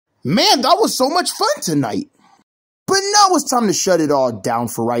Man, that was so much fun tonight. But now it's time to shut it all down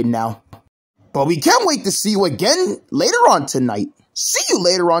for right now. But we can't wait to see you again later on tonight. See you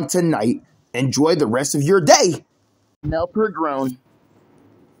later on tonight. Enjoy the rest of your day. Mel Pergrone.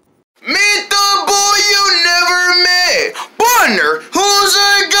 Meet the boy you never met. Bonner, who's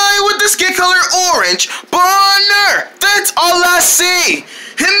that guy with the skin color orange? Bonner, that's all I see.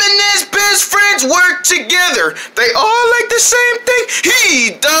 Him and his best friends work together. They all like the same thing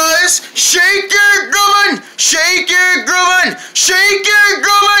he does. Shake your groovin', shake your groovin', shake your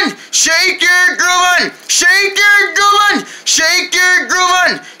groovin', shake your groovin', shake your groovin', shake your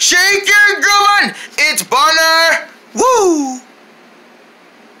groovin', shake your groovin'. It's Bonner. Woo!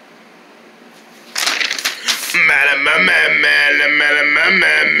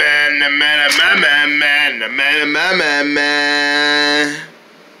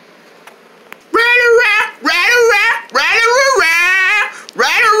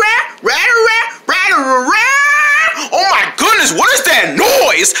 Oh my goodness, what is that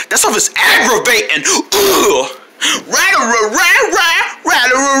noise? That stuff is aggravating. Ugh.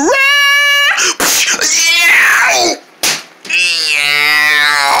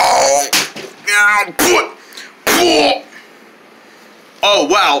 Oh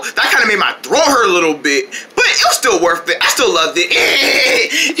wow, that kind of made my throat hurt a little bit, but it was still worth it. I still loved it.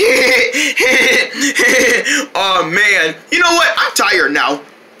 Oh man, you know what? I'm tired now.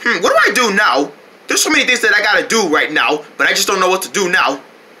 What do I do now? There's so many things that I gotta do right now, but I just don't know what to do now.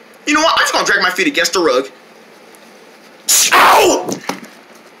 You know what? I'm just gonna drag my feet against the rug. Ow!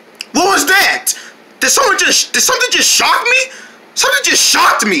 What was that? Did something just shock me? Something just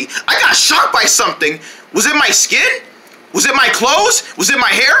shocked me. I got shocked by something. Was it my skin? Was it my clothes? Was it my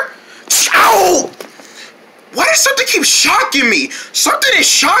hair? Ow! Why does something keep shocking me? Something is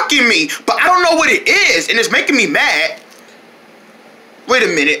shocking me, but I don't know what it is, and it's making me mad. Wait a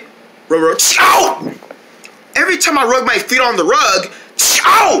minute. Ow! Every time I rub my feet on the rug,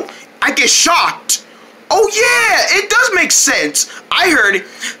 ow! I get shocked. Oh yeah, it does make sense. I heard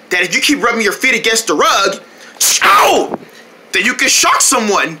that if you keep rubbing your feet against the rug, ow! Then you can shock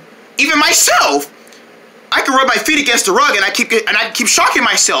someone, even myself. I can rub my feet against the rug and I keep shocking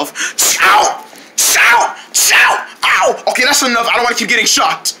myself. Ow! Ow! Ow! Ow! Okay, that's enough. I don't want to keep getting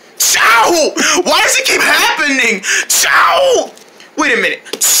shocked. Ow! Why does it keep happening? Ow! Wait a minute.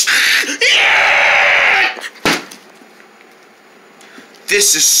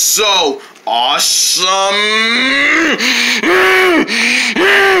 This is so awesome.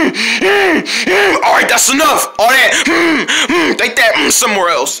 Alright, that's enough. All that. Take that somewhere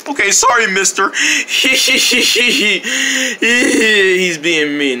else. Okay, sorry, mister. He's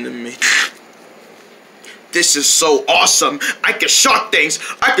being mean to me. This is so awesome. I can shock things.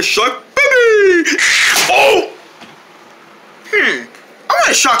 I can shock baby. Oh! I want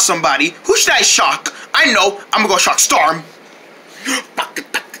to shock somebody. Who should I shock? I know. I'm gonna go shock Storm.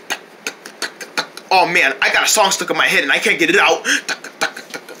 Oh man, I got a song stuck in my head and I can't get it out.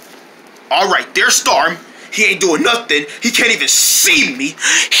 Alright, there's Storm. He ain't doing nothing. He can't even see me.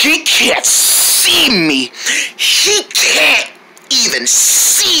 He can't see me. He can't even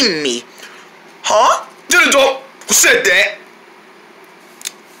see me. Huh? Who said that?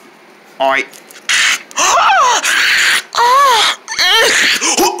 Alright.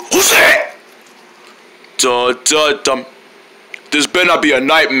 Who's that? This better not be a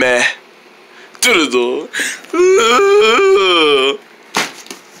nightmare.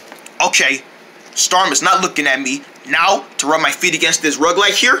 Okay, Storm is not looking at me. Now, to rub my feet against this rug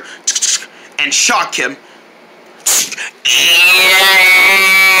like here and shock him.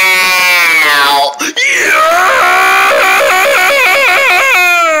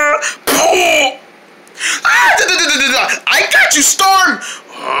 I got you, Storm!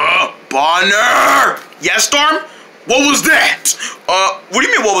 Bonner! Yes, Storm? What was that? What do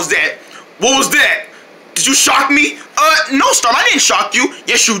you mean, what was that? What was that? Did you shock me? No, Storm, I didn't shock you.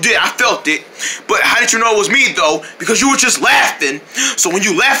 Yes, you did. I felt it. But how did you know it was me, though? Because you were just laughing. So when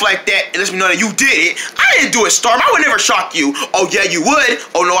you laugh like that, it lets me know that you did it. I didn't do it, Storm. I would never shock you. Oh, yeah, you would.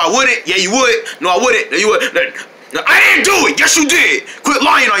 Oh, no, I wouldn't. Yeah, you would. No, I wouldn't. No, you would. No, I didn't do it. Yes, you did. Quit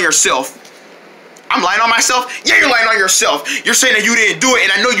lying on yourself. I'm lying on myself? Yeah, you're lying on yourself. You're saying that you didn't do it,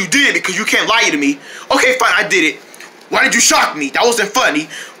 and I know you did it because you can't lie to me. Okay, fine, I did it. Why did you shock me? That wasn't funny.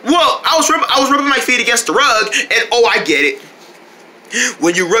 Well, I was rubbing my feet against the rug, and oh, I get it.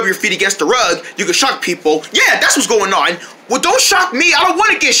 When you rub your feet against the rug, you can shock people. Yeah, that's what's going on. Well, don't shock me. I don't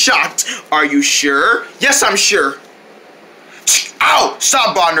want to get shocked. Are you sure? Yes, I'm sure. Ow!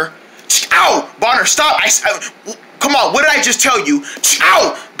 Stop, Bonner. Ow! Bonner, stop. Come on, what did I just tell you?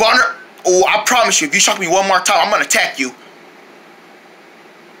 Ow! Bonner. Oh, I promise you, if you shock me one more time, I'm going to attack you.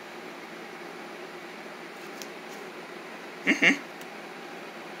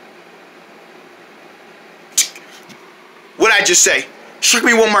 What'd I just say? Shock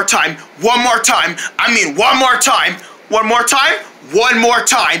me one more time. One more time. I mean one more time. One more time. One more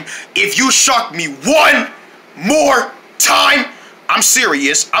time. If you shock me one more time, I'm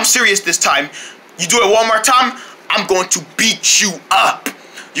serious. I'm serious this time. You do it one more time, I'm going to beat you up.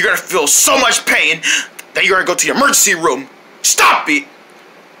 You're gonna feel so much pain that you're gonna go to the emergency room. Stop it.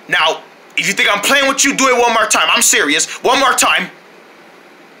 Now, if you think I'm playing with you, do it one more time. I'm serious. One more time.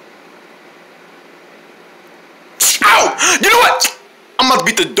 Ow! You know what? I'm about to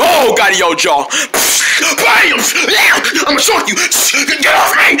beat the dog out of your jaw. Bam! I'm gonna shock you. Get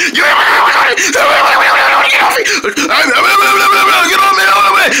off me! Get off me! Get off me!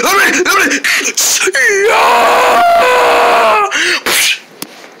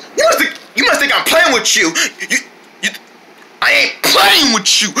 You must think I'm playing with you. I ain't playing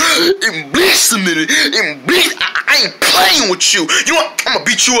with you. It bleeds a minute. It bleeds. I ain't playing with you. You know what? I'm gonna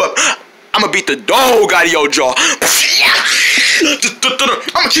beat you up. I'm gonna beat the dog out of your jaw. I'm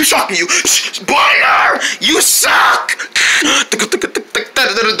gonna keep shocking you. Bonner, you suck.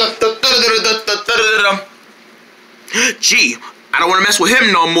 Gee, I don't want to mess with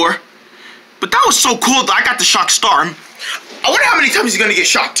him no more. But that was so cool that I got to shock Storm. I wonder how many times he's gonna get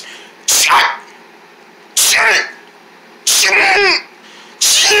shocked.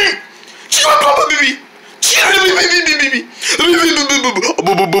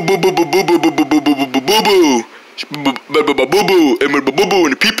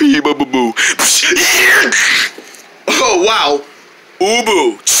 Oh wow.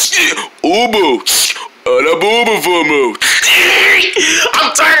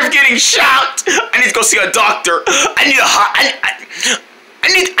 I'm tired of getting shocked. I need to go see a doctor. I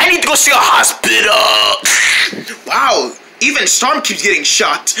need to go see a hospital. Wow, even Storm keeps getting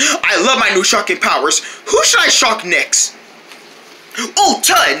shocked. I love my new shocking powers. Who should I shock next? Oh,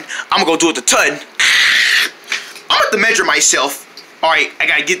 Tun. I'm gonna go do it to Tun. I'm gonna have to measure myself. Alright, I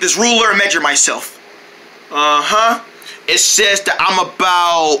gotta get this ruler and measure myself. It says that I'm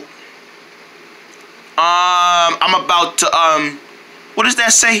about what does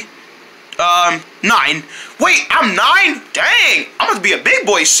that say? 9. Wait, I'm 9? Dang, I'm gonna be a big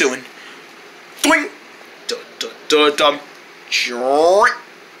boy soon. Doing.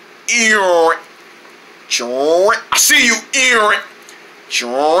 I see you, Aaron.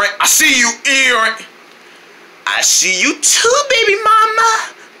 I see you, Aaron. I see you too, baby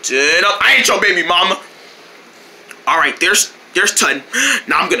mama. I ain't your baby mama. Alright, there's Tun.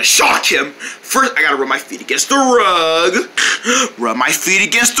 Now I'm gonna shock him. First, I gotta rub my feet against the rug. Rub my feet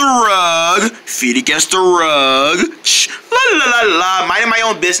against the rug. Feet against the rug. La la la la. Minding my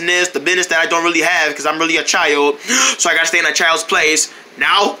own business. The business that I don't really have because I'm really a child. So I gotta stay in a child's place.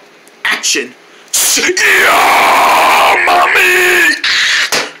 Now, action. Yeah, mommy.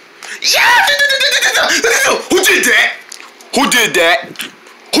 Yeah. Who did that? Who did that?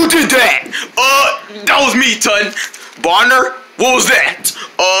 Who did that? That was me, Tun. Bonner, what was that?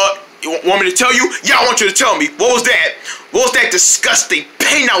 You want me to tell you? Yeah, I want you to tell me. What was that? What was that disgusting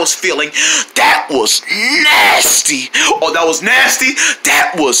pain I was feeling? That was nasty. Oh, that was nasty?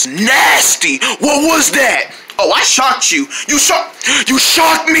 That was nasty. What was that? Oh, I shocked you. You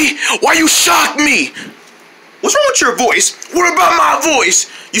shocked me? Why you shocked me? What's wrong with your voice? What about my voice?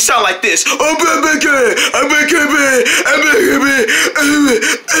 You sound like this.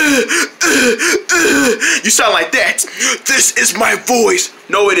 You sound like that. This is my voice.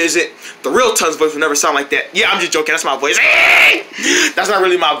 No, it isn't. The real Tun's voice will never sound like that. Yeah, I'm just joking. That's my voice. Hey! That's not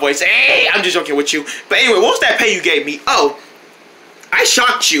really my voice. Hey, I'm just joking with you. But anyway, what was that pain you gave me? Oh, I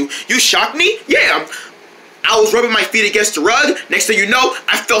shocked you. You shocked me? Yeah. I was rubbing my feet against the rug. Next thing you know,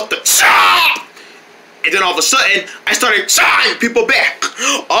 I felt the chop. And then all of a sudden, I started shocking people back.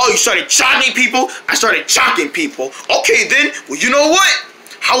 Oh, you started shocking people? I started shocking people. Okay then, well you know what?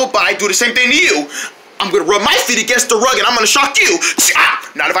 How about I do the same thing to you? I'm gonna rub my feet against the rug and I'm gonna shock you.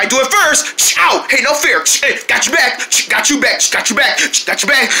 Not if I do it first. Hey, no fair. Got you back. Got you back. Got you back. Got you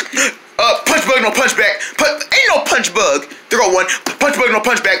back. Punch bug, no punch back. Ain't no punch bug. There go one. Punch bug, no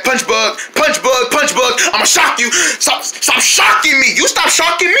punch back. Punch bug. Punch bug. Punch bug. I'ma shock you. Stop shocking me. You stop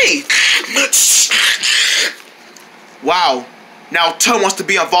shocking me. Wow. Now Tun wants to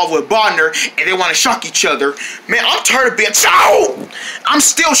be involved with Bonner and they want to shock each other. Man, I'm tired of being I'm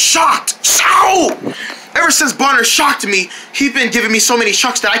still shocked. Ever since Bonner shocked me, he's been giving me so many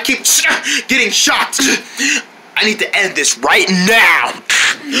shocks that I keep getting shocked. I need to end this right now.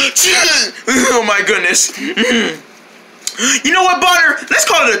 Oh my goodness. You know what, Bonner? Let's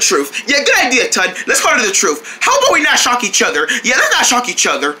call it the truth. Yeah, good idea, Tun. Let's call it the truth. How about we not shock each other? Yeah, let's not shock each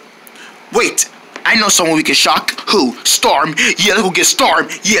other. Wait, I know someone we can shock. Who? Storm. Yeah, let's go get Storm.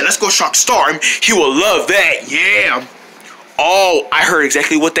 Yeah, let's go shock Storm. He will love that. Yeah. Oh, I heard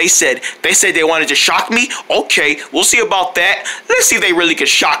exactly what they said. They said they wanted to shock me. Okay, we'll see about that. Let's see if they really can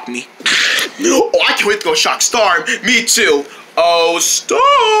shock me. Oh, I can't wait to go shock Storm. Me too. Oh, Storm.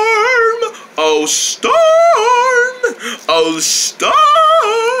 Oh, Storm. Oh, Storm.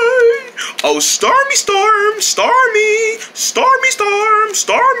 Oh, Stormy Storm. Stormy. Stormy Storm.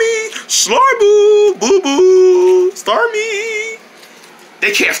 Stormy. Slarboo. Boo boo. Stormy.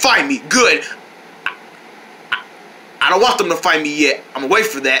 They can't find me. Good. I don't want them to find me yet. I'm gonna wait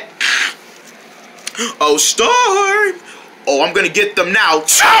for that. Oh, Storm. Oh, I'm gonna get them now.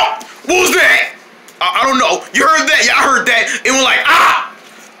 What was that? I don't know. You heard that? Yeah, I heard that. It was like, ah!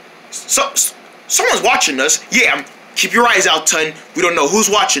 Someone's watching us. Yeah, keep your eyes out, Ton. We don't know who's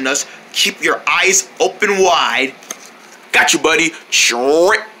watching us. Keep your eyes open wide. Got you, buddy.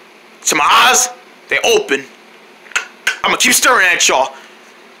 Short. So my eyes, they open. I'm gonna keep staring at y'all.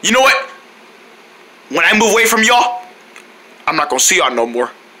 You know what? When I move away from y'all, I'm not gonna see y'all no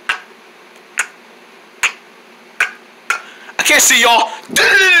more. I can't see y'all.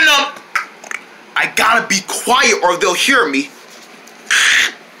 I gotta be quiet or they'll hear me.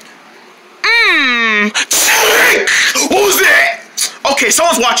 What was that? Okay,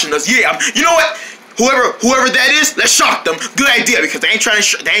 someone's watching us. Yeah, you know what? Whoever that is, let's shock them. Good idea, because they ain't trying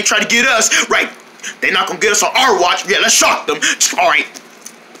to get us. Right? They're not gonna get us on our watch. Yeah, let's shock them. All right.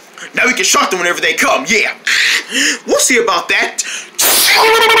 Now we can shock them whenever they come. Yeah, we'll see about that.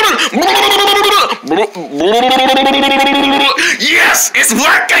 Yes, it's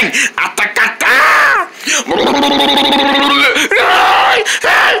working.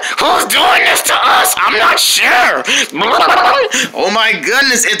 Who's doing this to us? I'm not sure. Oh my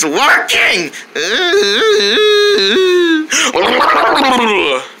goodness, it's working.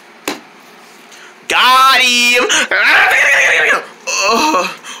 Got him.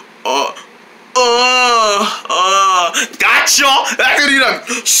 Gotcha.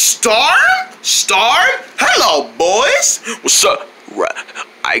 Storm? Hello, boys. What's up?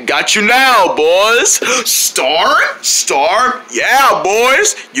 I got you now, boys. Storm? Yeah,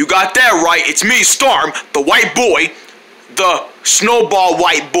 boys. You got that right. It's me, Storm, the white boy. The snowball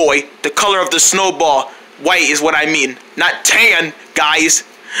white boy. The color of the snowball. White is what I mean. Not tan, guys.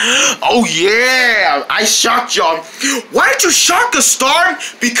 Oh yeah, I shocked y'all. Why did you shock us, Storm?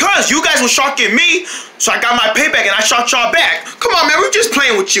 Because you guys were shocking me, so I got my payback and I shocked y'all back. Come on, man, we were just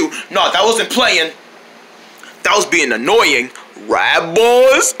playing with you. No, that wasn't playing. That was being annoying. Right,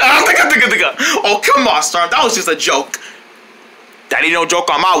 boys? Oh, come on, Storm. That was just a joke. That ain't no joke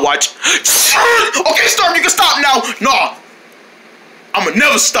on my watch. Okay, Storm, you can stop now. No. I'ma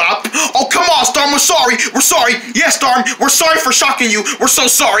never stop. Oh, come on, Storm. We're sorry. We're sorry. Yes, Storm. We're sorry for shocking you. We're so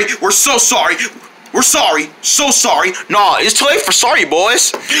sorry. We're so sorry. We're sorry. So sorry. Nah, it's too late for sorry,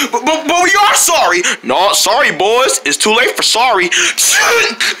 boys. But we are sorry. No, sorry, boys. It's too late for sorry.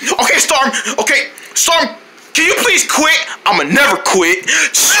 Okay, Storm. Okay, Storm. Can you please quit? I'ma never quit.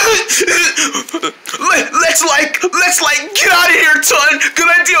 Let's get out of here, Ton. Good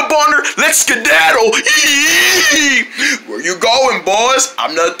idea, Bonner. Let's skedaddle. Where you going, boys?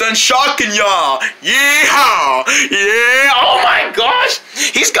 I'm not done shocking y'all. Yeah. Oh my gosh.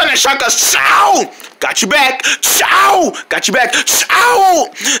 He's gonna shock us. Chow. Got you back. Chow. Got you back. Chow.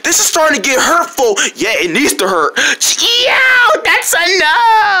 This is starting to get hurtful. Yeah, it needs to hurt. Chow. That's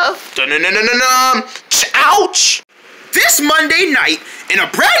enough. Ouch! This Monday night, in a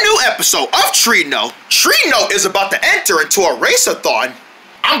brand new episode of Trino is about to enter into a race-a-thon.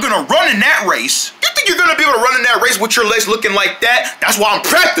 I'm gonna run in that race. You think you're gonna be able to run in that race with your legs looking like that? That's why I'm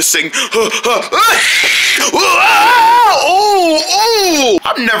practicing.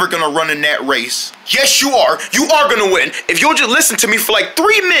 I'm never gonna run in that race. Yes, you are. You are gonna win. If you'll just listen to me for like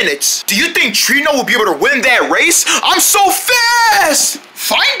 3 minutes. Do you think Trino will be able to win that race? I'm so fast!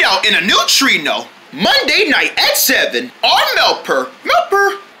 Find out in a new Trino. Monday night at 7 on Melper.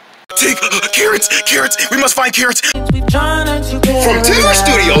 Take carrots. We must find carrots. From Timber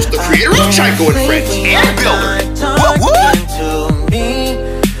Studios, the creator of Chico and Friends and Builder.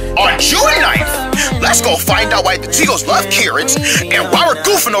 On June 9th, let's go find out why the Tigos love carrots and why we're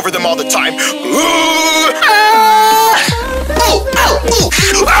goofing over them all the time.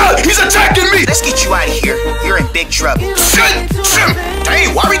 He's attacking me! Let's get you out of here. You're in big trouble.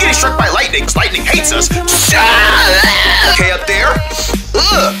 Dang, why are we getting struck by lightning? Because lightning hates us. Okay, up there.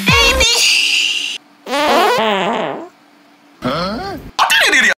 Baby.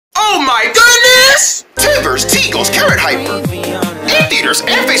 Oh my goodness! Timbers, Tigos, Carrot Hyper. In theaters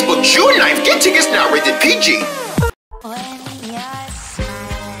and Facebook June 9th. Get tickets now, rated PG.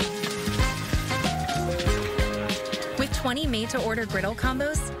 20 made-to-order griddle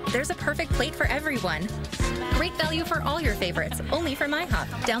combos, there's a perfect plate for everyone. Great value for all your favorites, only from IHOP.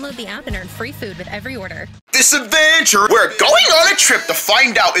 Download the app and earn free food with every order. This adventure, we're going on a trip to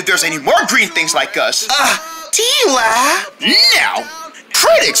find out if there's any more green things like us. Tila! Now,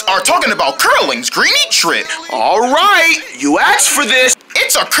 critics are talking about curling's greeny trick. Alright, you asked for this.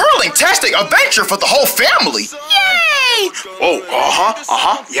 It's a curling-tastic adventure for the whole family. Yay! Oh,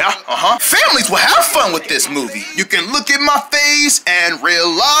 yeah. Families will have fun with this movie. You can look at my face and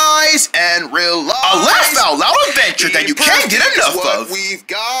realize a laugh out loud adventure that you can't get enough of. We've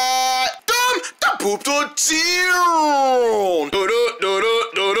got the poop to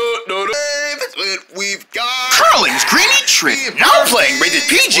We've got curling's greeny trick. Now playing rated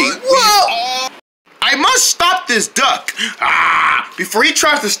PG. Whoa! I must stop this duck before he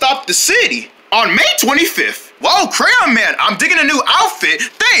tries to stop the city. On May 25th. Whoa, Crayon Man, I'm digging a new outfit.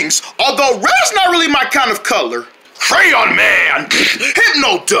 Thanks, although red's not really my kind of color. Crayon Man!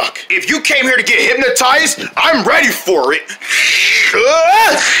 Hypno Duck! If you came here to get hypnotized, I'm ready for it.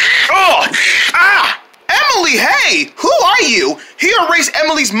 Emily, hey! Who are you? He erased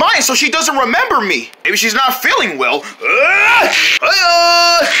Emily's mind so she doesn't remember me. Maybe she's not feeling well.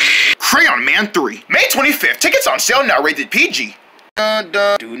 Crayon Man 3. May 25th. Tickets on sale now, rated PG.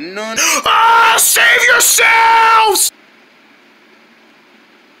 Save yourselves!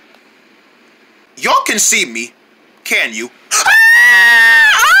 Y'all can see me, can you?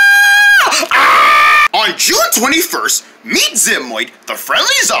 On June 21st, meet Zimoid, the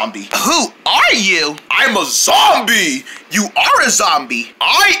friendly zombie. Who are you? I'm a zombie. You are a zombie.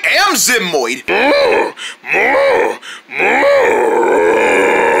 I am Zimoid.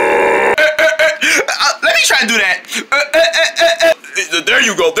 Let me try and do that. There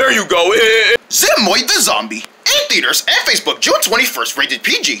you go. Zimoid the zombie. In theaters and Facebook, June 21st, rated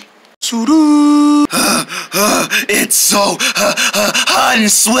PG. It's so hot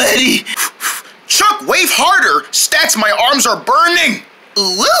and sweaty. Chuck, wave harder. Stats, my arms are burning.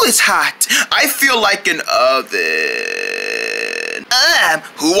 Ooh, it's hot. I feel like an oven.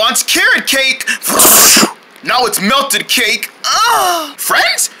 Who wants carrot cake? Now it's melted cake.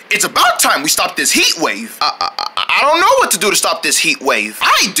 Friends, it's about time we stop this heat wave. I don't know what to do to stop this heat wave.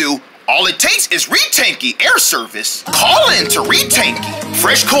 I do. All it takes is Retanky Air Service. Call in to Retanky.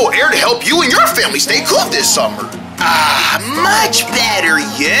 Fresh, cool air to help you and your family stay cool this summer. Much better,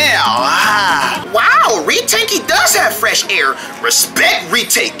 yeah. Wow, Retanky does have fresh air. Respect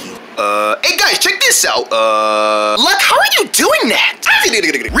Retanky. Hey guys, check this out. Look, how are you doing that?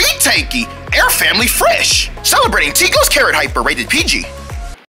 Retanky, Air Family Fresh. Celebrating Tico's Carrot Hyper, rated PG.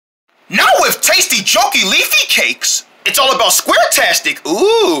 Now with tasty, jokey, leafy cakes. It's all about Square-tastic.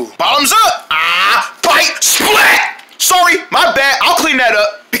 Ooh, bottoms up. Bite, split. Sorry, my bad. I'll clean that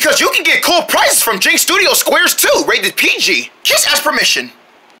up. Because you can get cool prizes from Jinx Studio Squares too, rated PG. Kiss has permission.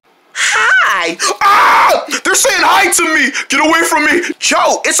 Hi! They're saying hi to me! Get away from me!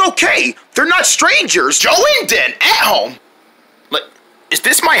 Joe, it's okay. They're not strangers. Joe and Den at home. Like, is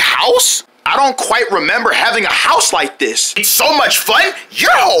this my house? I don't quite remember having a house like this. It's so much fun,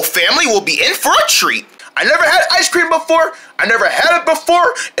 your whole family will be in for a treat. I never had ice cream before. I never had it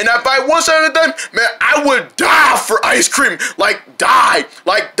before. And if I was one of them, man, I would die for ice cream. Like, die.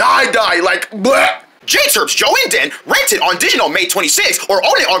 Like, bleh. J-Terps, Joe and Den, rented on digital May 26 or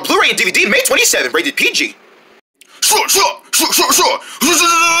own it on Blu-ray and DVD May 27, rated PG. Sure.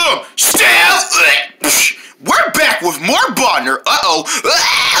 We're back with more Bonner.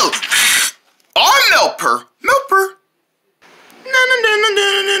 On Melper.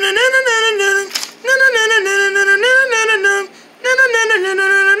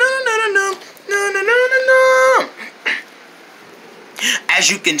 As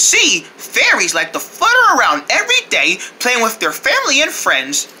you can see, fairies like to flutter around every day playing with their family and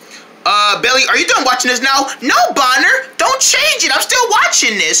friends. Belly, are you done watching this now? No, Bonner, don't change it. I'm still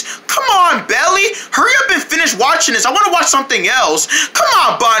watching this. Come on, Belly. Hurry up and finish watching this. I want to watch something else. Come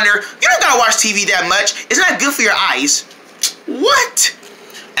on, Bonner. You don't gotta watch TV that much. It's not good for your eyes. What?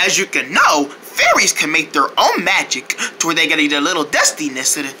 As you can know, fairies can make their own magic to where they get a little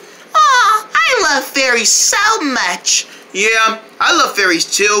dustiness in it. Aw, I love fairies so much. Yeah, I love fairies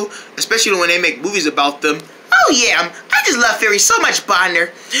too, especially when they make movies about them. Oh yeah, I just love fairies so much,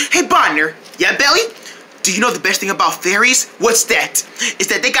 Bonner. Hey, Bonner. Yeah, Belly? Do you know the best thing about fairies? What's that? Is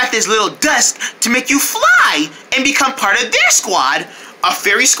that they got this little dust to make you fly and become part of their squad. A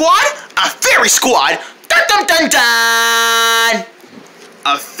fairy squad? A fairy squad. Dun dun dun dun.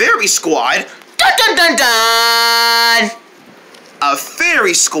 A fairy squad. Dun dun dun dun. A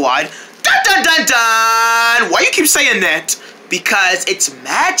fairy squad. Dun dun dun dun. Why you keep saying that? Because it's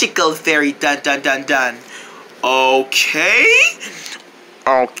magical fairy dun dun dun dun. Okay.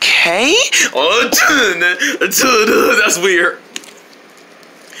 Okay. Oh, that's weird.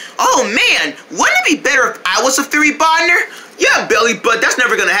 Oh man, wouldn't it be better if I was a fairy partner? Yeah, Belly, but that's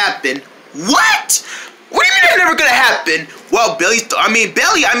never gonna happen. What? What do you mean that's never gonna happen? Well, Belly,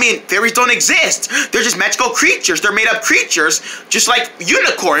 fairies don't exist. They're just magical creatures. They're made up creatures, just like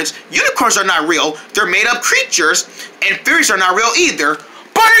unicorns. Unicorns are not real. They're made up creatures, and fairies are not real either.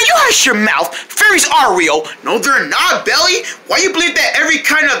 Partner, you hush your mouth. Fairies are real. No, they're not, Belly. Why you believe that every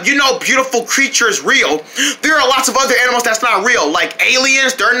kind of, beautiful creature is real? There are lots of other animals that's not real, like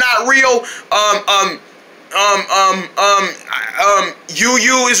aliens. They're not real.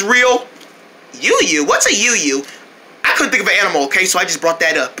 Yu-Yu is real. Yu-Yu? What's a Yu-Yu? I couldn't think of an animal, okay, so I just brought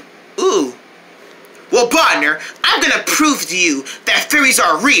that up. Ooh. Well, partner, I'm gonna prove to you that fairies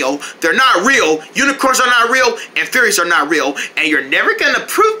are real. They're not real. Unicorns are not real, and fairies are not real. And you're never gonna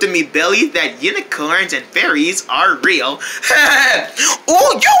prove to me, Belly, that unicorns and fairies are real.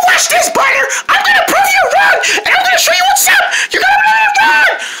 Oh, you watch this, partner! I'm gonna prove you wrong, and I'm gonna show you what's up! You're gonna prove me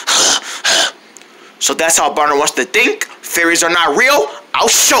wrong! So that's how Barner wants to think? Fairies are not real? I'll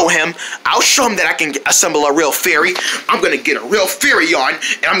show him. I'll show him that I can assemble a real fairy. I'm gonna get a real fairy on,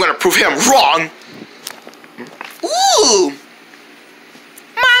 and I'm gonna prove him wrong. Ooh!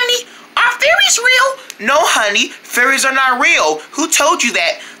 Mommy, are fairies real? No, honey, fairies are not real. Who told you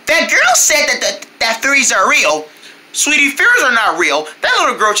that? That girl said that fairies are real. Sweetie, fairies are not real. That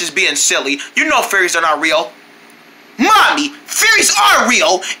little girl just being silly. You know fairies are not real. Mommy, fairies are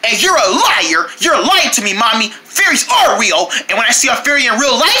real, and you're a liar. You're lying to me, Mommy. Fairies are real, and when I see a fairy in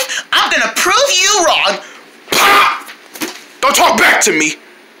real life, I'm gonna prove you wrong. Pah! Don't talk back to me.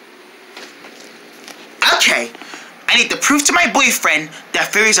 Okay. I need to prove to my boyfriend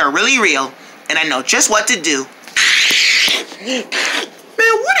that fairies are really real, and I know just what to do. Man,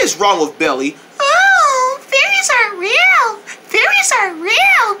 what is wrong with Belly? Oh, fairies are real. Fairies are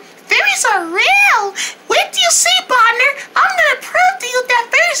real. Fairies are real. Wait till you see, partner. I'm gonna prove to you that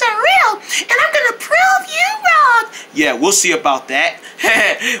fairies are real, and I'm gonna prove you wrong. Yeah, we'll see about that.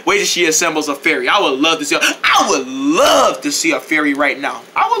 Wait till she assembles a fairy. I would love to see a fairy right now.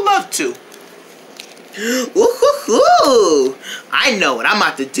 I would love to. Ooh, I know what I'm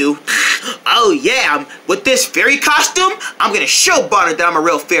about to do. Oh yeah, with this fairy costume, I'm gonna show Bonner that I'm a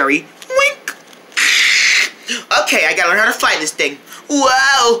real fairy. Wink. Okay, I gotta learn how to fly this thing.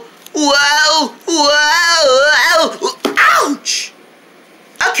 Whoa, whoa, whoa, ouch.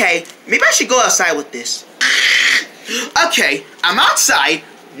 Okay, maybe I should go outside with this. Okay, I'm outside.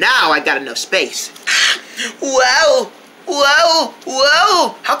 Now I got enough space. Whoa, whoa,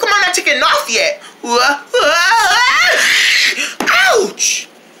 whoa. How come I'm not taking off yet? Ouch!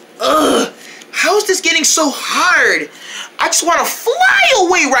 Ugh! How is this getting so hard? I just want to fly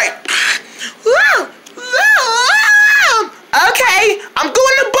away right. Okay, I'm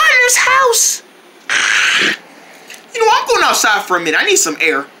going to Barner's house. I'm going outside for a minute. I need some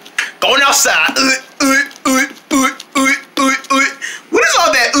air. Going outside. What is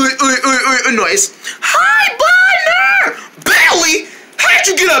all that noise? Hi, Barner! Belly! How'd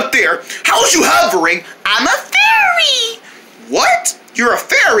you get up there? How was you hovering? I'm a fairy! What? You're a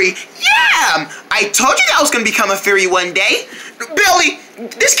fairy? Yeah! I told you that I was gonna become a fairy one day. Belly,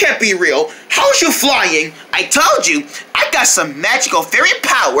 this can't be real. How's you flying? I told you, I got some magical fairy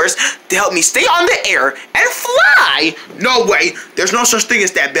powers to help me stay on the air and fly. No way. There's no such thing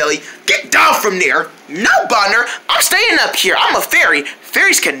as that, Belly. Get down from there. No, Bonner. I'm staying up here. I'm a fairy.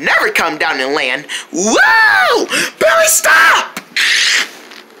 Fairies can never come down and land. Whoa! Belly, stop!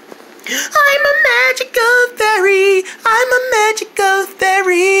 I'm a magical fairy. I'm a magical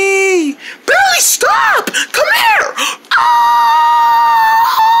fairy. Belly, stop! Come here!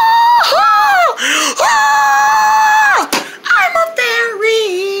 I'm a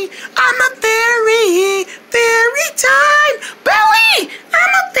fairy. I'm a fairy. Fairy time. Belly,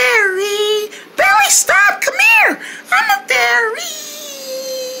 I'm a fairy. Belly, stop. Come here. I'm a fairy.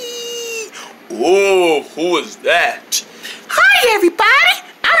 Whoa, who is that? Hi, everybody.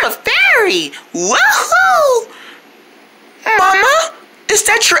 I'm a fairy. Woohoo! Mama, is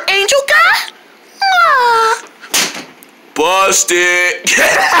that your angel guy? Aww. Busted.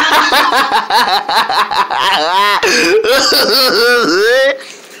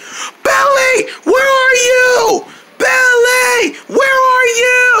 Belly, where are you? Belly, where are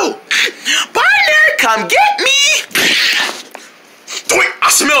you? Partner, come get me. Wait, I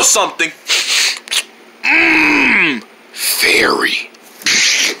smell something. Fairy.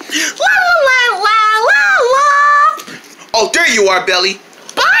 La la la la la. Oh, there you are, Belly.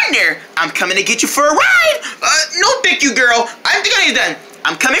 Partner, I'm coming to get you for a ride. No, thank you, girl. I think I need done.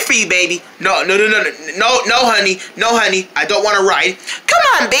 I'm coming for you, baby. No, honey. I don't want to ride. Come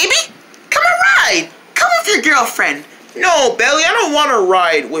on, baby. Come and ride. Come with your girlfriend. No, Belly, I don't want to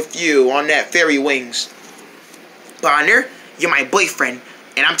ride with you on that fairy wings. Bonner, you're my boyfriend,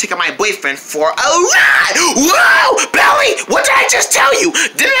 and I'm taking my boyfriend for a ride. Whoa, Belly, what did I just tell you?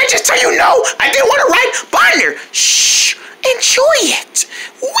 Didn't I just tell you no? I didn't want to ride. Bonner, shh, enjoy it.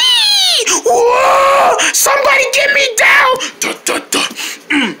 Whee! Whoa! Somebody get me down.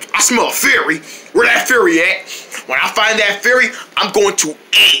 I smell a fairy. Where that fairy at? When I find that fairy, I'm going to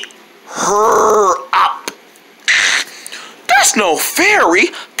eat her up. That's no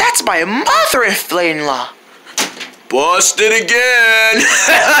fairy. That's my mother-in-law. Busted again.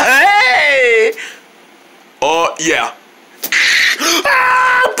 Hey. Yeah.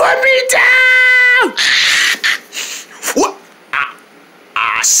 Put me down. What?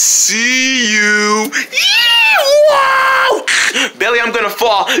 I see you. Whoa! Belly, I'm gonna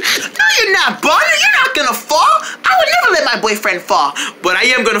fall. No, you're not, Bonner. You're not gonna fall. I would never let my boyfriend fall. But I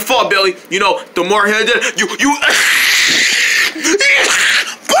am gonna fall, Belly. You know, the more I did, you.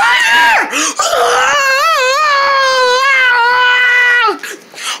 Bonner!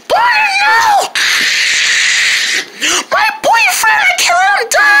 Bonner, no! My boyfriend, I can't let him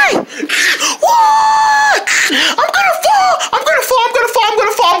die! What? I'm gonna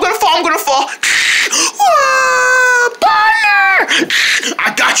fall! Whoa, Bonner!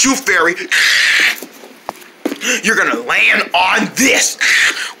 I got you, fairy. You're gonna land on this.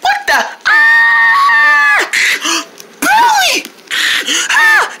 What the? Billy!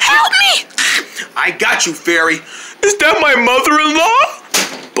 Help me! I got you, fairy. Is that my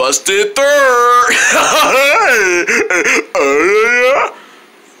mother-in-law? Busted third.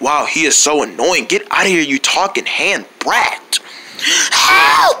 Wow, he is so annoying. Get out of here, you talking hand brat.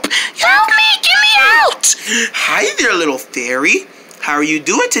 Help! Help me! Get me out! Hi there, little fairy. How are you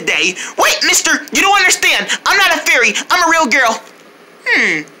doing today? Wait, mister! You don't understand. I'm not a fairy. I'm a real girl.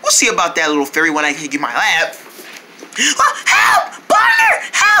 We'll see about that, little fairy, when I get my lap. Help! Bonner!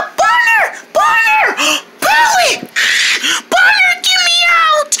 Help! Bonner! Bonner! Billy! Bonner, get me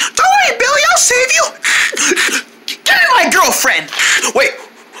out! Don't worry, Billy, I'll save you. Give me my girlfriend! Wait,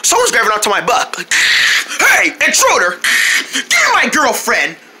 someone's grabbing onto my butt. Hey, intruder! Give me my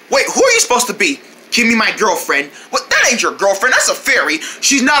girlfriend. Wait, who are you supposed to be? Give me my girlfriend. What? That ain't your girlfriend. That's a fairy.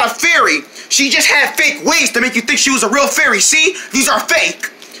 She's not a fairy. She just had fake wings to make you think she was a real fairy. See? These are fake.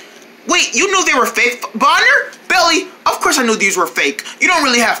 Wait, you knew they were fake? Bonner? Belly? Of course I knew these were fake. You don't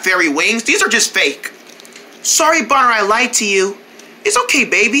really have fairy wings. These are just fake. Sorry, Bonner, I lied to you. It's okay,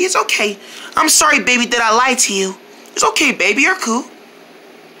 baby. It's okay. I'm sorry, baby, that I lied to you. It's okay, baby. You're cool.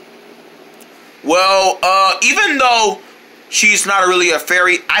 Well, even though she's not really a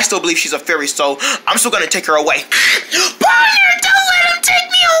fairy, I still believe she's a fairy, so I'm still gonna take her away. Bonner, don't let him take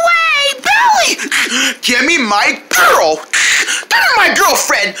me away! Billy! Give me my girl! Give me my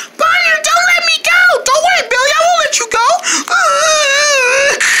girlfriend! Bonner, don't let me go! Don't worry, Billy, I won't let you go!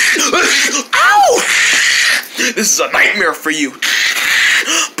 Ow! This is a nightmare for you.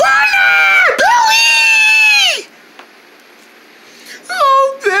 Bonner! Billy!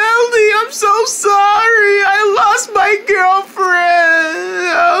 Oh, Belly, I'm so sorry. I lost my girlfriend.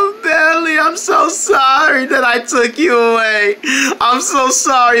 Oh, Belly, I'm so sorry that I took you away. I'm so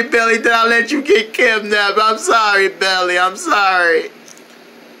sorry, Belly, that I let you get kidnapped. I'm sorry, Belly. I'm sorry.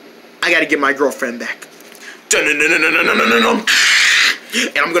 I gotta get my girlfriend back. And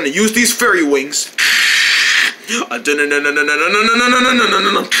I'm gonna use these fairy wings. I'm gonna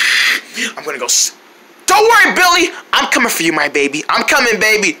go. Don't worry, Billy. I'm coming for you, my baby. I'm coming,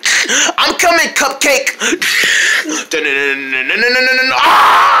 baby. I'm coming, Cupcake.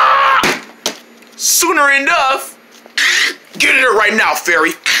 Ah! Sooner enough. Get in there right now,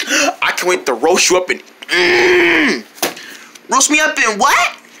 fairy. I can't wait to roast you up and. Roast me up in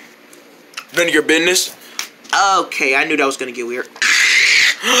what? None of your business. Okay, I knew that was gonna get weird.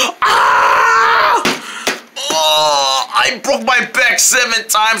 Ah! Oh, I broke my back 7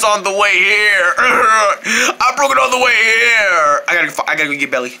 times on the way here. I broke it on the way here. I gotta go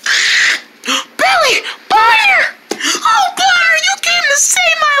get Belly. Billy! Bonner! Oh, Bonner, you came to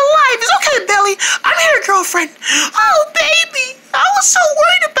save my life. It's okay, Billy. I'm here, girlfriend. Oh, baby. I was so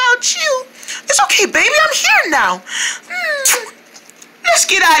worried about you. It's okay, baby. I'm here now. Let's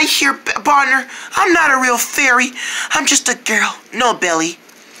get out of here, Bonner. I'm not a real fairy. I'm just a girl. No, Billy.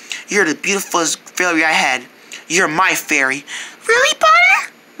 You're the beautifulest fairy I had. You're my fairy. Really,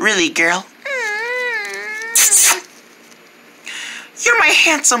 Bonner? Really, girl. You're my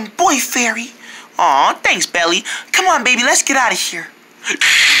handsome boy fairy. Aw, thanks, Belly. Come on, baby, let's get out of here.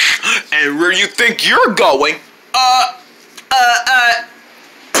 And where you think you're going?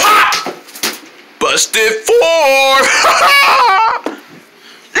 Busted 4!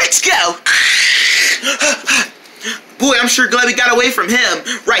 Let's go! Boy, I'm sure glad we got away from him.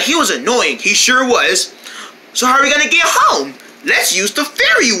 Right, he was annoying. He sure was. So how are we gonna get home? Let's use the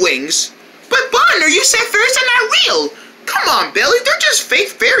fairy wings. But Bonner, you said fairies are not real. Come on, Billy, they're just fake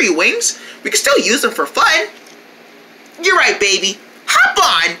fairy wings. We can still use them for fun. You're right, baby. Hop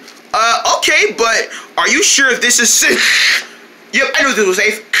on. Okay, but are you sure this is safe? Yep, I knew this was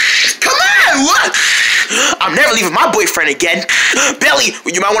safe. Come on, what? I'm never leaving my boyfriend again. Billy,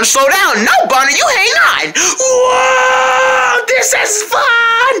 you might want to slow down. No, Bonner, you hang on. Whoa, this is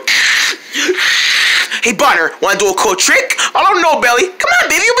fun. Hey, Bonner, want to do a cool trick? I don't know, Billy. Come on,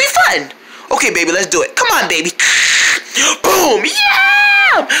 baby, it'll be fun. Okay, baby, let's do it. Come on, baby. Boom,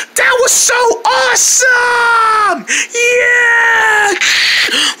 yeah! That was so awesome! Yeah!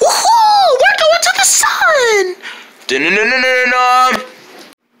 Woohoo! We're going to the sun! Dun-dun-dun-dun-dun-dun!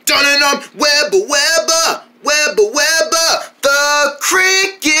 Dun-dun-dun! Webber, Webber! Webber, Webber! The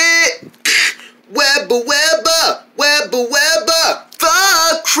cricket! Webber, Webber! Webber, Webber!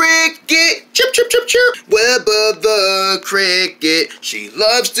 The cricket! Chirp, chirp, chirp, chirp! Webber the cricket. She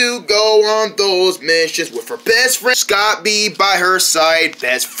loves to go on those missions with her best friend Scott B by her side.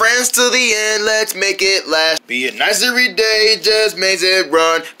 Best friends to the end, let's make it last. Be it nice every day, just makes it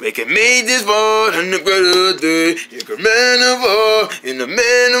run. We can make this fun in the better day. You can man of all, in the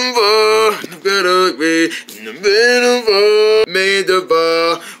man of all, in the better way, in the man of all, made the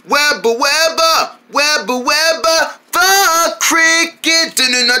ball. Webber, Webber, Webber, Webber. The cricket,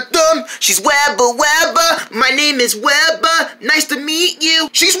 dun-dun-dun-dun. She's Webber, Webber. My name is Webber. Nice to meet you.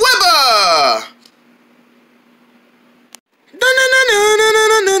 She's Webber.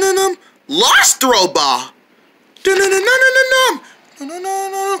 Dun-dun-dun-dun-dun-dun-dun-dun. Lost throw ball. Dun-dun-dun-dun-dun-dun.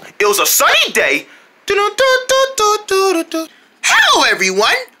 Dun-dun-dun-dun. It was a sunny day. Dun-dun-dun-dun-dun-dun. Hello,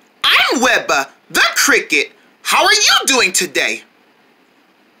 everyone. I'm Webber, the cricket. How are you doing today?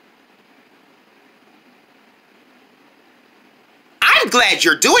 I'm glad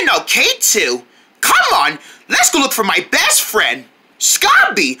you're doing okay, too. Come on, let's go look for my best friend,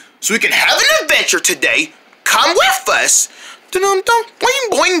 Scobby, so we can have an adventure today. Come with us. Dun-dun-dun. Boing,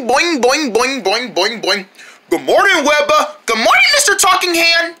 boing, boing, boing, boing, boing, boing, boing. Good morning, Webber. Good morning, Mr. Talking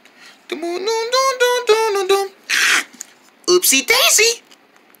Hand. Dun-dun-dun-dun-dun-dun. Oopsie daisy.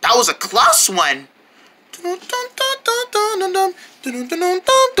 That was a close one. Dun-dun-dun-dun-dun-dun.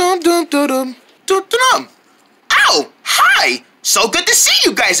 Dun-dun-dun-dun-dun-dun. Dun-dun-dun. Ow, hi. So good to see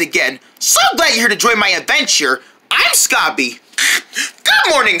you guys again. So glad you're here to join my adventure. I'm Scobby.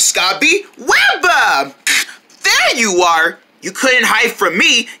 Good morning, Scobby. Webber! There you are. You couldn't hide from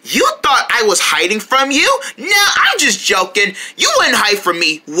me. You thought I was hiding from you? No, I'm just joking. You wouldn't hide from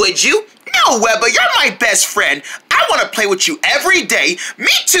me, would you? No, Webber, you're my best friend. I want to play with you every day.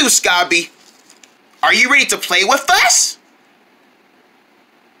 Me too, Scobby. Are you ready to play with us?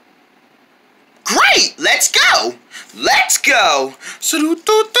 Great, let's go. Let's go.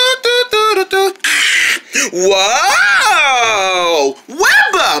 Whoa!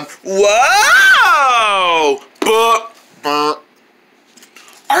 Webber! Whoa!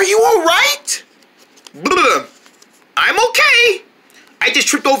 Are you alright? I'm okay. I just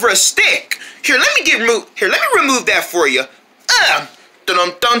tripped over a stick. Here, let me remove that for you.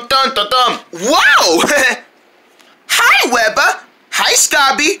 Whoa! Hi, Webber. Hi,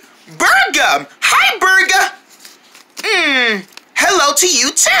 Scobby. Burger. Hi, Burger. Hello to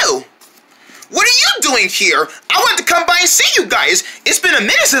you too. What are you doing here? I wanted to come by and see you guys. It's been a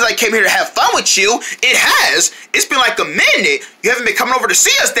minute since I came here to have fun with you. It has. It's been like a minute. You haven't been coming over to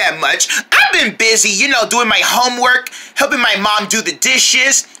see us that much. I've been busy, you know, doing my homework, helping my mom do the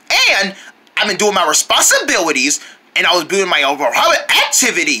dishes, and I've been doing my responsibilities, and I was doing my overall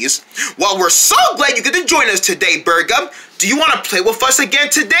activities. Well, we're so glad you get to join us today, Burger. Do you want to play with us again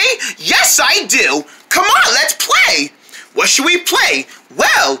today? Yes, I do. Come on, let's play. What should we play?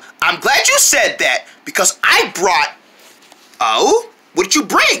 Well, I'm glad you said that because I brought... Oh? What did you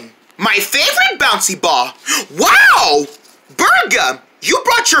bring? My favorite bouncy ball. Wow! Burger, you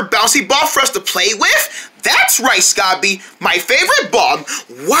brought your bouncy ball for us to play with? That's right, Scobby. My favorite ball.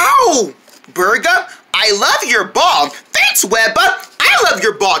 Wow! Burger, I love your ball. Thanks, Webber. I love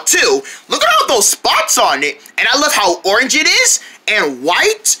your ball too. Look at all those spots on it. And I love how orange it is, and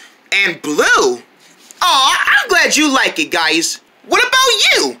white, and blue. Aw, I'm glad you like it, guys. What about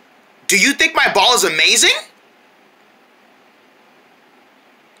you? Do you think my ball is amazing?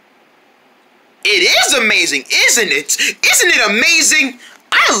 It is amazing, isn't it? Isn't it amazing?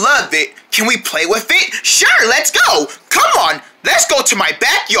 I love it. Can we play with it? Sure, let's go. Come on, let's go to my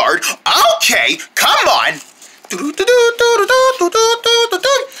backyard. Okay, come on.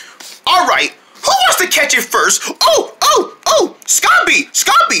 All right, who catch it first. Oh,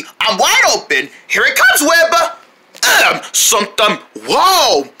 Scobby, I'm wide open. Here it comes, Webber. Something.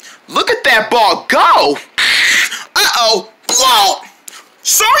 Whoa, look at that ball go. Uh-oh, whoa.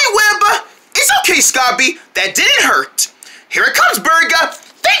 Sorry, Webber. It's okay, Scobby. That didn't hurt. Here it comes, Burger.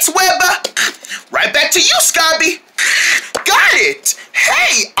 Thanks, Webber. Right back to you, Scobby. Got it.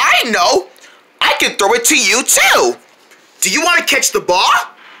 Hey, I know. I can throw it to you, too. Do you want to catch the ball?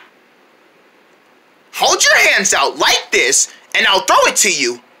 Hold your hands out like this, and I'll throw it to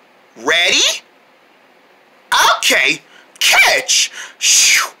you. Ready? Okay. Catch.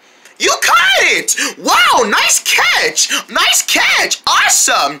 You caught it. Wow, nice catch. Nice catch.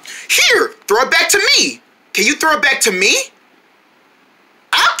 Awesome. Here, throw it back to me. Can you throw it back to me?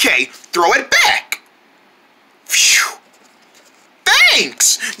 Okay, throw it back. Phew.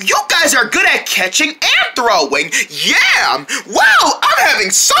 Thanks! You guys are good at catching and throwing. Yeah! Wow, I'm having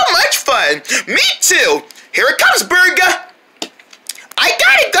so much fun. Me too. Here it comes, Burger. I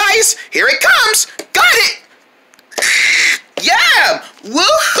got it, guys. Here it comes. Got it. Yeah!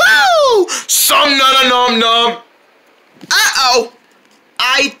 Woohoo! Some nom. Uh-oh.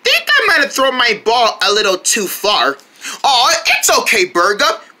 I think I might have thrown my ball a little too far. Oh, it's okay,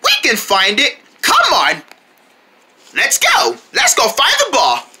 Burger. We can find it. Come on. Let's go. Let's go find the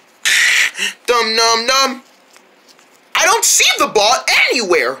ball. Num. I don't see the ball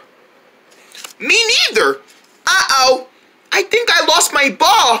anywhere. Me neither. Uh-oh. I think I lost my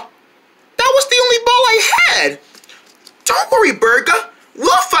ball. That was the only ball I had. Don't worry, Burger.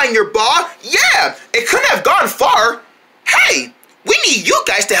 We'll find your ball. Yeah, it couldn't have gone far. Hey, we need you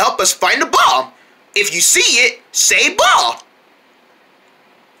guys to help us find the ball. If you see it, say ball.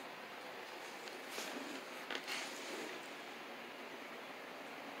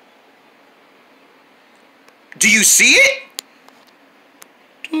 Do you see it?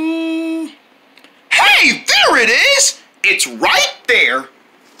 Hey, there it is! It's right there.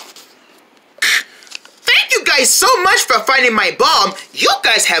 Thank you guys so much for finding my ball. You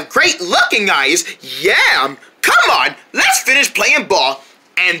guys have great looking eyes. Yeah. Come on, let's finish playing ball.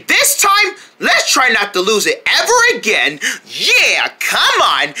 And this time, let's try not to lose it ever again. Yeah, come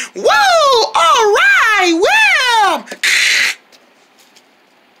on. Whoa, all right, well.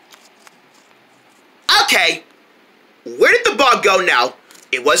 Okay, where did the ball go now?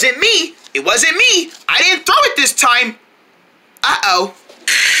 It wasn't me. It wasn't me. I didn't throw it this time. Uh-oh.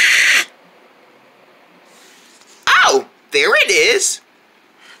 Oh, there it is.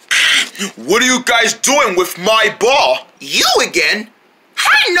 What are you guys doing with my ball? You again?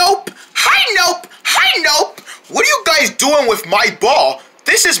 Hi, Nope. Hi, Nope. Hi, Nope. What are you guys doing with my ball?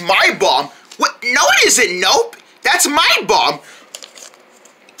 This is my ball. What? No, it isn't, Nope. That's my ball.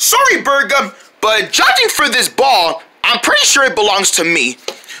 Sorry, Burger, but judging for this ball, I'm pretty sure it belongs to me.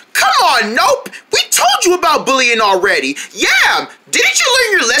 Come on, Nope. We told you about bullying already. Yeah. Didn't you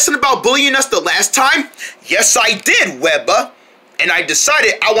learn your lesson about bullying us the last time? Yes, I did, Webber. And I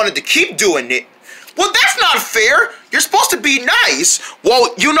decided I wanted to keep doing it. Well, that's not fair. You're supposed to be nice.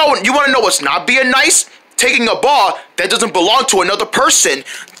 Well, you want to know what's not being nice? Taking a ball that doesn't belong to another person.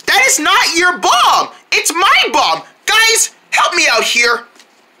 That is not your ball. It's my ball. Guys, help me out here.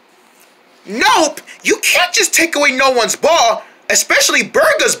 Nope, you can't just take away no one's ball, especially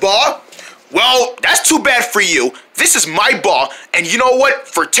Burger's ball. Well, that's too bad for you. This is my ball, and you know what?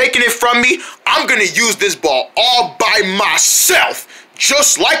 For taking it from me, I'm gonna use this ball all by myself,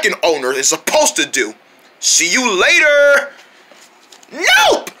 just like an owner is supposed to do. See you later.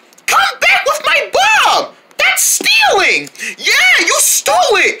 Nope! Come back with my ball! That's stealing! Yeah, you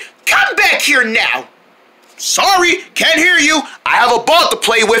stole it! Come back here now! Sorry, can't hear you. I have a ball to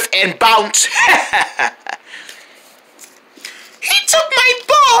play with and bounce. He took my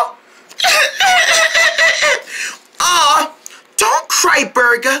ball! Aw, don't cry,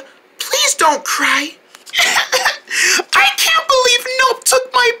 Burger. Please don't cry. I can't believe Nope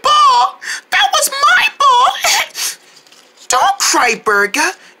took my ball. That was my ball. Don't cry,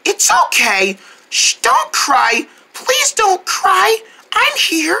 Burger. It's okay. Shh, don't cry. Please don't cry. I'm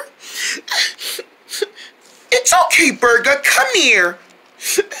here. It's okay, Burger. Come here.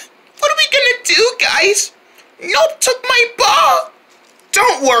 What are we gonna do, guys? Nope took my ball.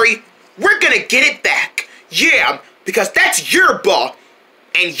 Don't worry. We're gonna get it back. Yeah, because that's your ball.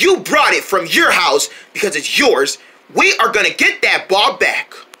 And you brought it from your house because it's yours. We are gonna get that ball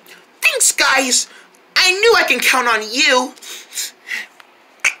back. Thanks, guys. I knew I can count on you.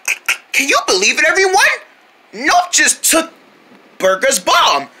 Can you believe it, everyone? Nope just took Burger's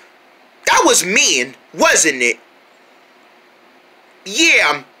ball. That was mean, wasn't it?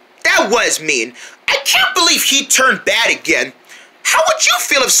 Yeah, that was mean. I can't believe he turned bad again. How would you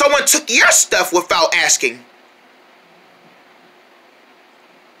feel if someone took your stuff without asking?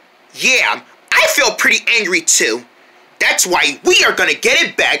 Yeah, I feel pretty angry too. That's why we are gonna get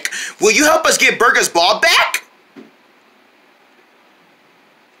it back. Will you help us get Burga's ball back?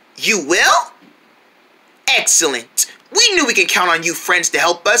 You will? Excellent. We knew we could count on you friends to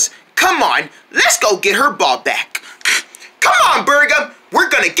help us. Come on, let's go get her ball back. Come on, Burga, we're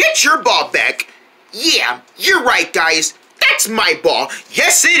gonna get your ball back. Yeah, you're right, guys. That's my ball.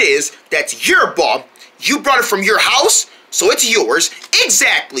 Yes, it is. That's your ball. You brought it from your house, so it's yours.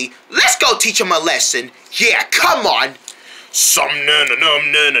 Exactly. Let's go teach him a lesson. Yeah, come on. Some num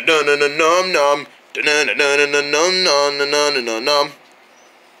num num num num num num num num.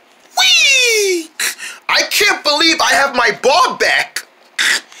 Whee! I can't believe I have my ball back.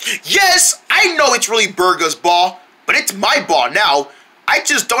 Yes, I know it's really Burga's ball, but it's my ball now. I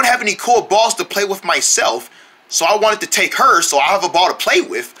just don't have any cool balls to play with myself, so I wanted to take hers so I have a ball to play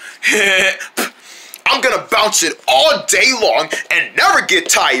with. I'm gonna bounce it all day long and never get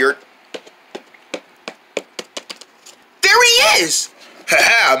tired. There he is!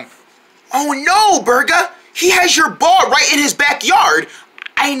 Oh no, Burga! He has your ball right in his backyard.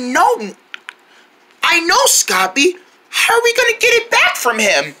 I know, Scobby. How are we gonna get it back from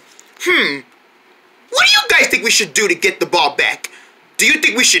him? What do you guys think we should do to get the ball back? Do you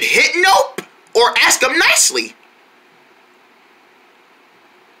think we should hit Nope or ask him nicely?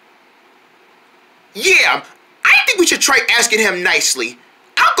 Yeah, I think we should try asking him nicely.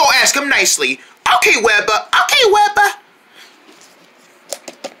 I'll go ask him nicely. Okay, Webba. Okay, Webba.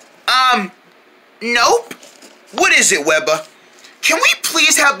 Nope. What is it, Webba? Can we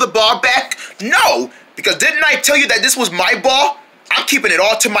please have the ball back? No, because didn't I tell you that this was my ball? I'm keeping it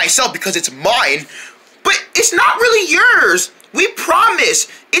all to myself because it's mine. But it's not really yours. We promise.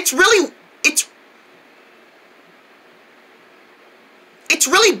 It's really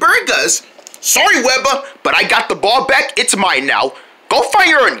Burga's. Sorry, Webba, but I got the ball back. It's mine now. Go find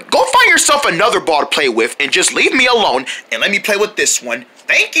yourself another ball to play with and just leave me alone and let me play with this one.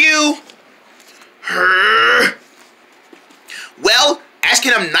 Thank you. Well,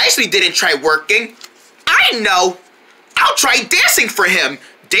 asking him nicely didn't try working. I know. I'll try dancing for him.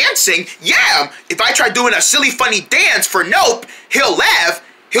 Dancing? Yeah. If I try doing a silly funny dance for Nope, he'll laugh.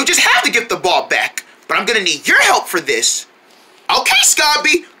 He'll just have to get the ball back. But I'm gonna need your help for this. Okay,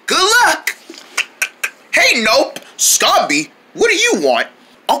 Scobby. Good luck. Hey, Nope. Scobby, what do you want?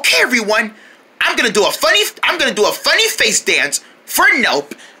 Okay, everyone. I'm gonna do a funny face dance for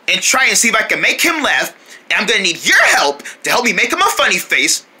Nope and try and see if I can make him laugh. And I'm gonna need your help to help me make him a funny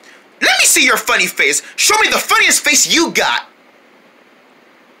face. Let me see your funny face. Show me the funniest face you got.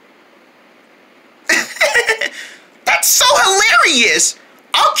 That's so hilarious.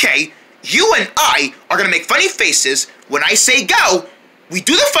 Okay, you and I are gonna make funny faces. When I say go, we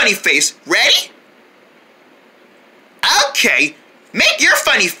do the funny face. Ready? Okay, make your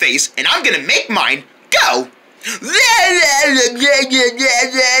funny face, and I'm gonna make mine. Go.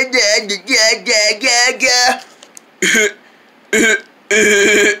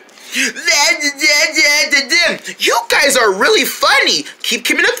 You guys are really funny. Keep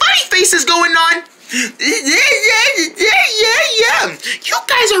keeping the funny faces going on. Yeah. You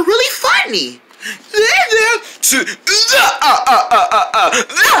guys are really funny.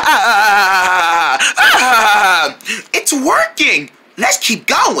 It's working. Let's keep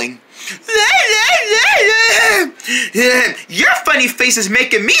going. Your funny face is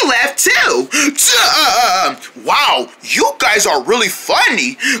making me laugh too. Wow, you guys are really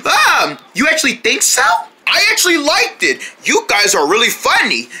funny. You actually think so? I actually liked it. You guys are really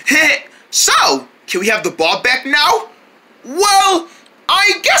funny. So, can we have the ball back now? Well,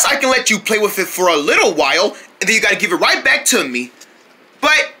 I guess I can let you play with it for a little while, and then you gotta give it right back to me.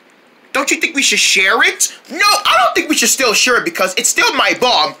 But don't you think we should share it? No, I don't think we should still share it because it's still my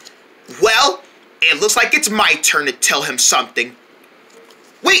ball. Well, it looks like it's my turn to tell him something.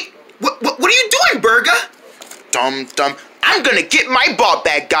 Wait, what are you doing, Burga? Dum. I'm gonna get my ball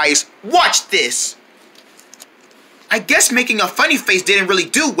back, guys. Watch this. I guess making a funny face didn't really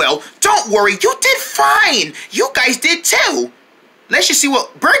do well. Don't worry, you did fine. You guys did too. Let's just see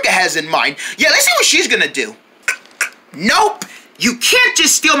what Burga has in mind. Yeah, let's see what she's gonna do. Nope, you can't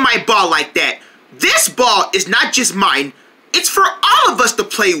just steal my ball like that. This ball is not just mine. It's for all of us to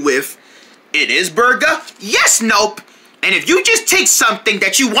play with. It is, Burga? Yes, Nope. And if you just take something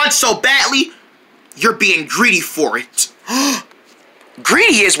that you want so badly, you're being greedy for it.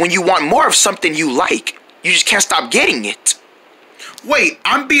 Greedy is when you want more of something you like. You just can't stop getting it. Wait,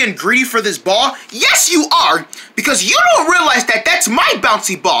 I'm being greedy for this ball? Yes, you are! Because you don't realize that that's my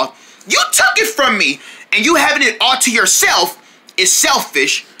bouncy ball. You took it from me, and you having it all to yourself is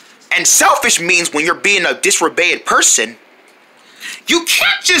selfish, and selfish means when you're being a disobedient person. You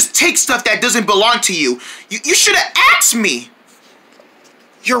can't just take stuff that doesn't belong to you. You should have asked me.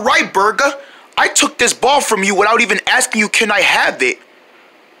 You're right, Burga. I took this ball from you without even asking you, can I have it?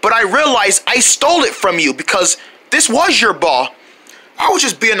 But I realized I stole it from you because this was your ball. I was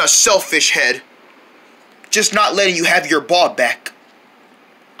just being a selfish head. Just not letting you have your ball back.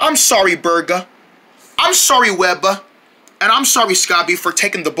 I'm sorry, Burga. I'm sorry, Webba. And I'm sorry, Scobby, for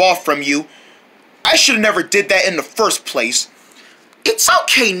taking the ball from you. I should have never did that in the first place. It's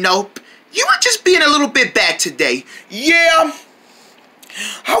okay, Nope. You were just being a little bit bad today. Yeah,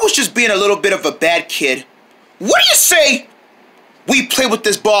 I was just being a little bit of a bad kid. What do you say we play with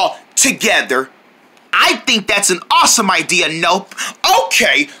this ball together? I think that's an awesome idea, Nope.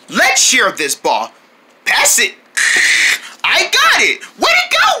 Okay, let's share this ball. Pass it. I got it. Way to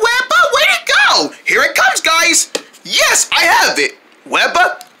go, Webba. Way to go. Here it comes, guys. Yes, I have it.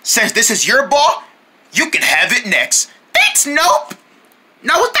 Webba, since this is your ball, you can have it next. Thanks, Nope.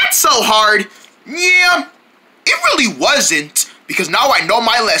 Now, was that so hard? Yeah, it really wasn't, because now I know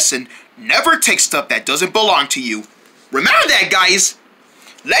my lesson. Never take stuff that doesn't belong to you. Remember that, guys.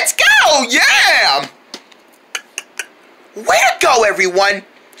 Let's go, yeah! Way to go, everyone.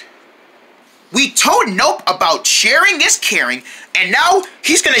 We told Nope about sharing is caring, and now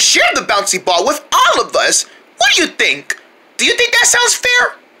he's gonna share the bouncy ball with all of us. What do you think? Do you think that sounds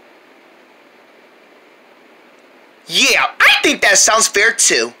fair? Yeah, I think that sounds fair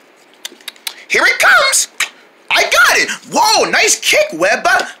too. Here it comes. I got it. Whoa, nice kick,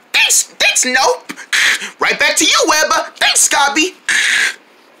 Webba. Thanks, Nope. Right back to you, Webba. Thanks, Scobby.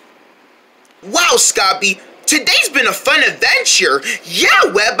 Wow, Scobby. Today's been a fun adventure. Yeah,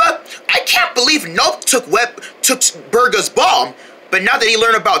 Webba. I can't believe Nope took Burga's ball. But now that he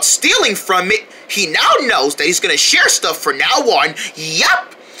learned about stealing from it, he now knows that he's gonna share stuff from now on.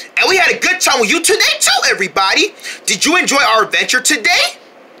 Yup. And we had a good time with you today too, everybody. Did you enjoy our adventure today?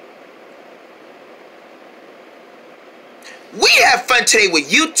 We had fun today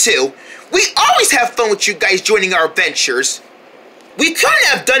with you too. We always have fun with you guys joining our adventures. We couldn't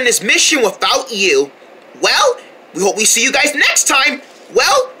have done this mission without you. Well, we hope we see you guys next time.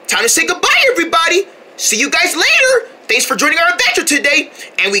 Well, time to say goodbye, everybody. See you guys later. Thanks for joining our adventure today,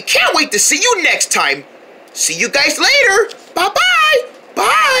 and we can't wait to see you next time. See you guys later. Bye-bye.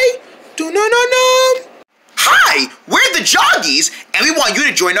 Bye. Do-no-no-no. Hi, we're the Joggies, and we want you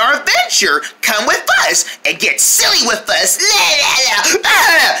to join our adventure. Come with us and get silly with us.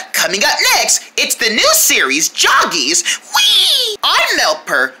 Coming up next, it's the new series, Joggies. Whee! I'm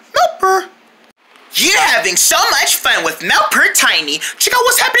Meltper. You're having so much fun with Meltper Tiny. Check out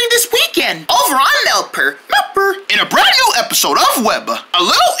what's happening this weekend over on Meltper. In a brand new episode of Webba, a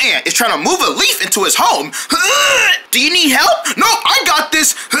little ant is trying to move a leaf into his home. Do you need help? No, I got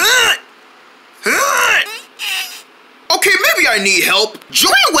this. Okay, maybe I need help.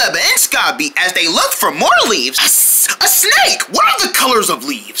 Join Webba and Scobby as they look for more leaves. A snake! What are the colors of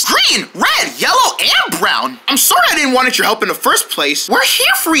leaves? Green, red, yellow, and brown. I'm sorry I didn't want your help in the first place. We're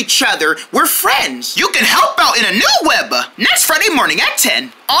here for each other. We're friends. You can help out in a new Webba next Friday morning at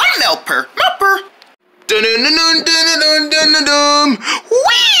 10 on Meltper. Dun-dun-dun-dun-dun-dun-dun-dun.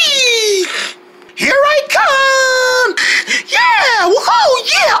 Whee! Here I come! Yeah! Whoa!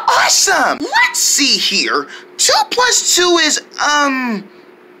 Yeah! Awesome! Let's see here. 2 + 2 is,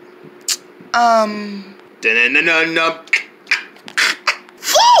 dun-dun-dun-dun-dun.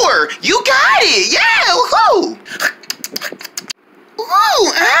 4! You got it! Yeah! Woohoo!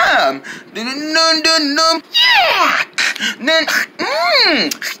 Ooh, dun-dun-dun-dun-dun. Yeah!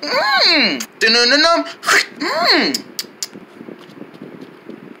 Dun-dun-dun-dun.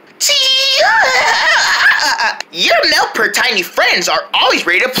 Your Meltper Tiny friends are always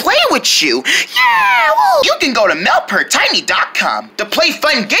ready to play with you. Yeah! Woo. You can go to meltpertiny.com to play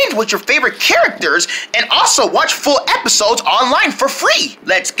fun games with your favorite characters and also watch full episodes online for free.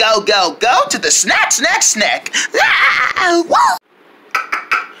 Let's go to the snack.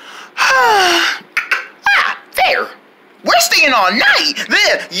 There. We're staying all night.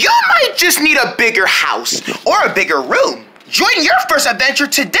 There. You might just need a bigger house or a bigger room. Join your first adventure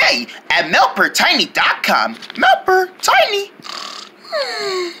today at meltpertiny.com. Meltper Tiny.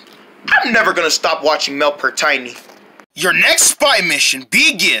 I'm never gonna stop watching Meltper Tiny. Your next spy mission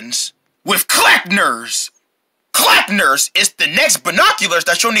begins with Clackners. Clackners is the next binoculars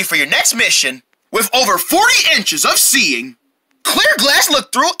that you'll need for your next mission. With over 40 inches of seeing, clear glass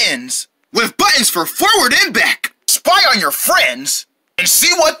look-through ends, with buttons for forward and back. Spy on your friends and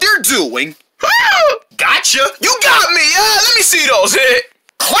see what they're doing. Gotcha! You got me! Let me see those.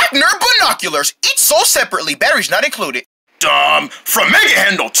 Clackner binoculars, each sold separately, batteries not included. From Mega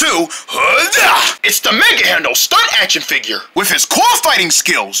Handle 2, it's the Mega Handle stunt action figure with his cool fighting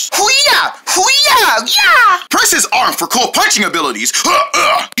skills. Hoo-yah! Hoo-yah! Yeah! Press his arm for cool punching abilities.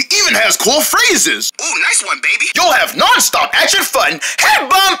 He even has cool phrases. Ooh, nice one, baby. You'll have non-stop action fun. Head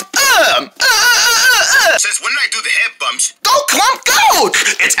bump. Since when did I do the head bumps? Go Clump, go!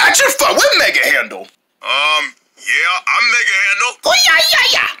 It's action fun with Mega Handle. Yeah, I'm Mega Handle. Hoo-yah, yeah,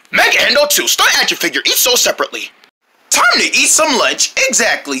 yeah! Mega Handle 2 stunt action figure each sold separately. Time to eat some lunch.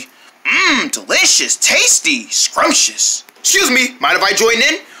 Exactly. Delicious, tasty, scrumptious. Excuse me, mind if I join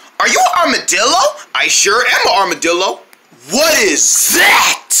in? Are you an armadillo? I sure am an armadillo. What is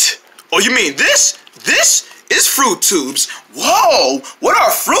that? Oh, you mean this? This is Fruit Tubes. Whoa, what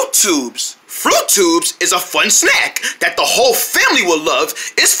are Fruit Tubes? Fruit Tubes is a fun snack that the whole family will love.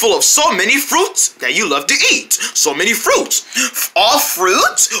 It's full of so many fruits that you love to eat. So many fruits. All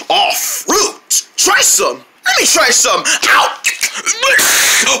fruit? All fruit. Try some. Let me try some. Ow!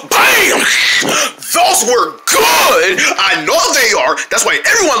 Bam! Those were good! I know they are. That's why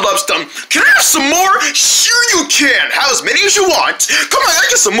everyone loves them. Can I have some more? Sure you can. Have as many as you want. Come on, I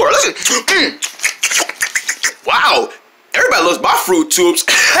get some more. Listen. Wow. Everybody loves my Fruit Tubes.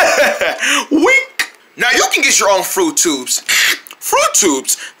 Wink. Now you can get your own Fruit Tubes. Fruit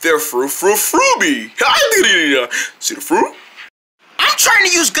Tubes. They're fruity. See the fruit? I'm trying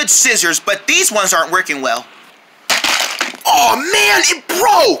to use good scissors, but these ones aren't working well. Oh man, it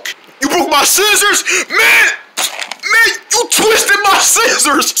broke! You broke my scissors? Man, you twisted my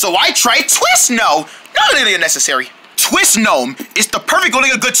scissors! So I tried Twist No. Not really unnecessary. Twist Gnome is the perfect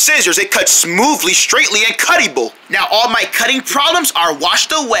holding of good scissors. It cuts smoothly, straightly, and cuttable. Now all my cutting problems are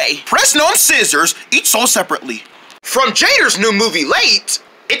washed away. Press Gnome scissors, each sold separately. From Jader's new movie Late,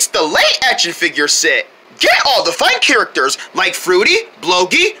 it's the Late action figure set. Get all the fun characters like Fruity,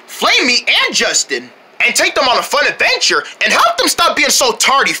 Bloggy, Flamey, and Justin. And take them on a fun adventure and help them stop being so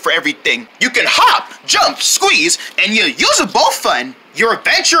tardy for everything. You can hop, jump, squeeze, and you use it both fun. Your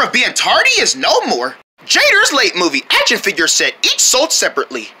adventure of being tardy is no more. Jader's Late movie action figure set, each sold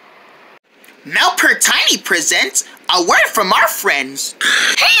separately. Melper Tiny presents a word from our friends.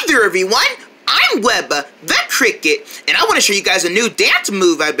 Hey there, everyone. I'm Webba, the Cricket, and I want to show you guys a new dance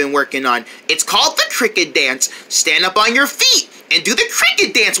move I've been working on. It's called the Cricket Dance. Stand up on your feet and do the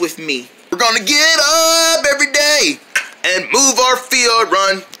Cricket Dance with me. We're gonna get up every day and move our feet or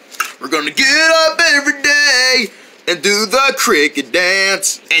run. We're gonna get up every day and do the Cricket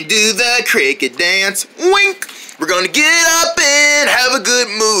Dance. And do the Cricket Dance. Wink. We're gonna get up and have a good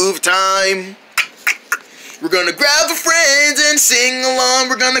move time. We're gonna grab the friends and sing along.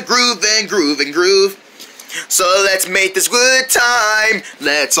 We're gonna groove and groove and groove. So let's make this good time.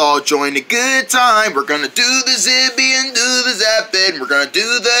 Let's all join a good time. We're gonna do the zippy and do the zap and we're gonna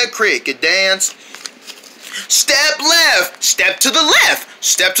do the Cricket Dance. Step left, step to the left,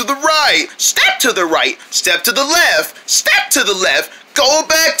 step to the right, step to the right, step to the left, step to the left, go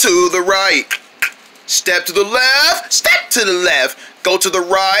back to the right. Step to the left, step to the left, go to the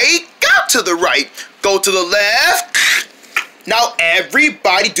right, go to the right, go to the left. Now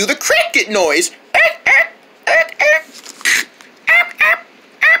everybody do the cricket noise.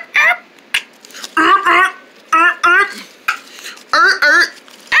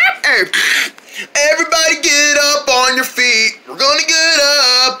 Everybody get up on your feet. We're gonna get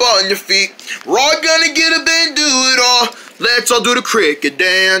up on your feet. We're all gonna get up and do it all. Let's all do the Cricket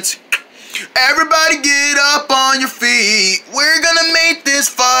Dance. Everybody get up on your feet. We're gonna make this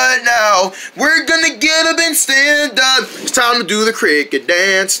fun now. We're gonna get up and stand up. It's time to do the Cricket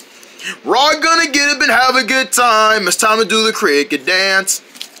Dance. We're all gonna get up and have a good time. It's time to do the Cricket Dance.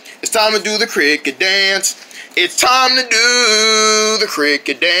 It's time to do the Cricket Dance. It's time to do the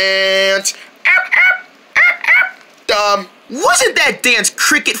Cricket Dance. Wasn't that dance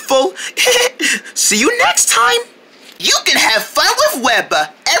cricketful? See you next time. You can have fun with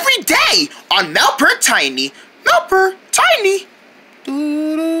Webba every day on Melper Tiny. Melper Tiny.